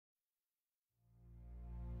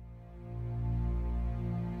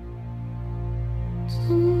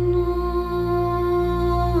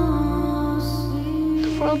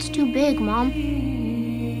world's too big, Mom.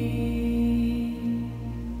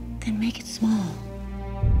 Then make it small.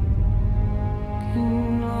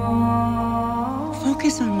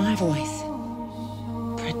 Focus on my voice.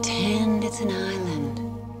 Pretend it's an island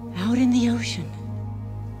out in the ocean.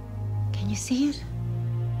 Can you see it?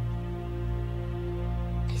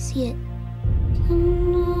 I see it.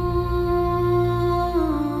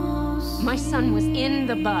 My son was in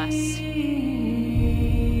the bus.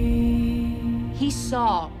 He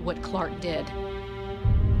saw what Clark did.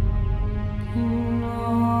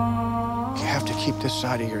 You have to keep this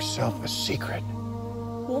side of yourself a secret.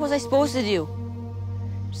 What was I supposed to do?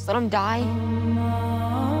 Just let him die?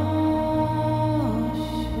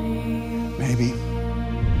 Maybe.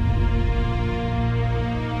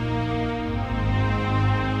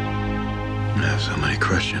 I have so many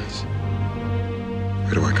questions.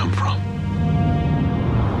 Where do I come from?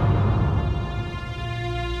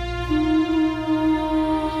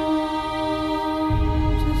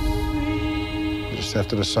 You just have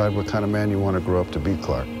to decide what kind of man you want to grow up to be,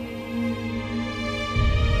 Clark.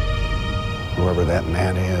 Whoever that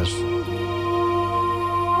man is,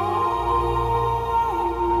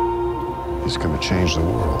 he's going to change the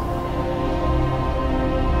world.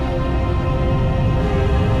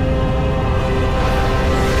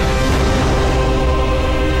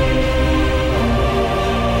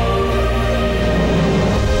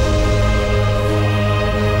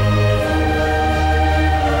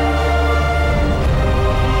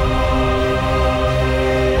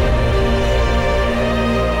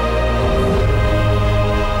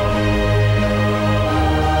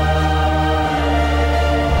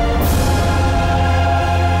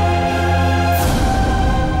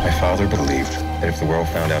 Believed that if the world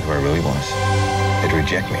found out who I really was, they'd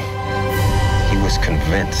reject me. He was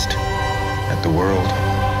convinced that the world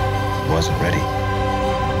wasn't ready.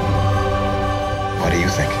 Why do you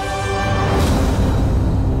think?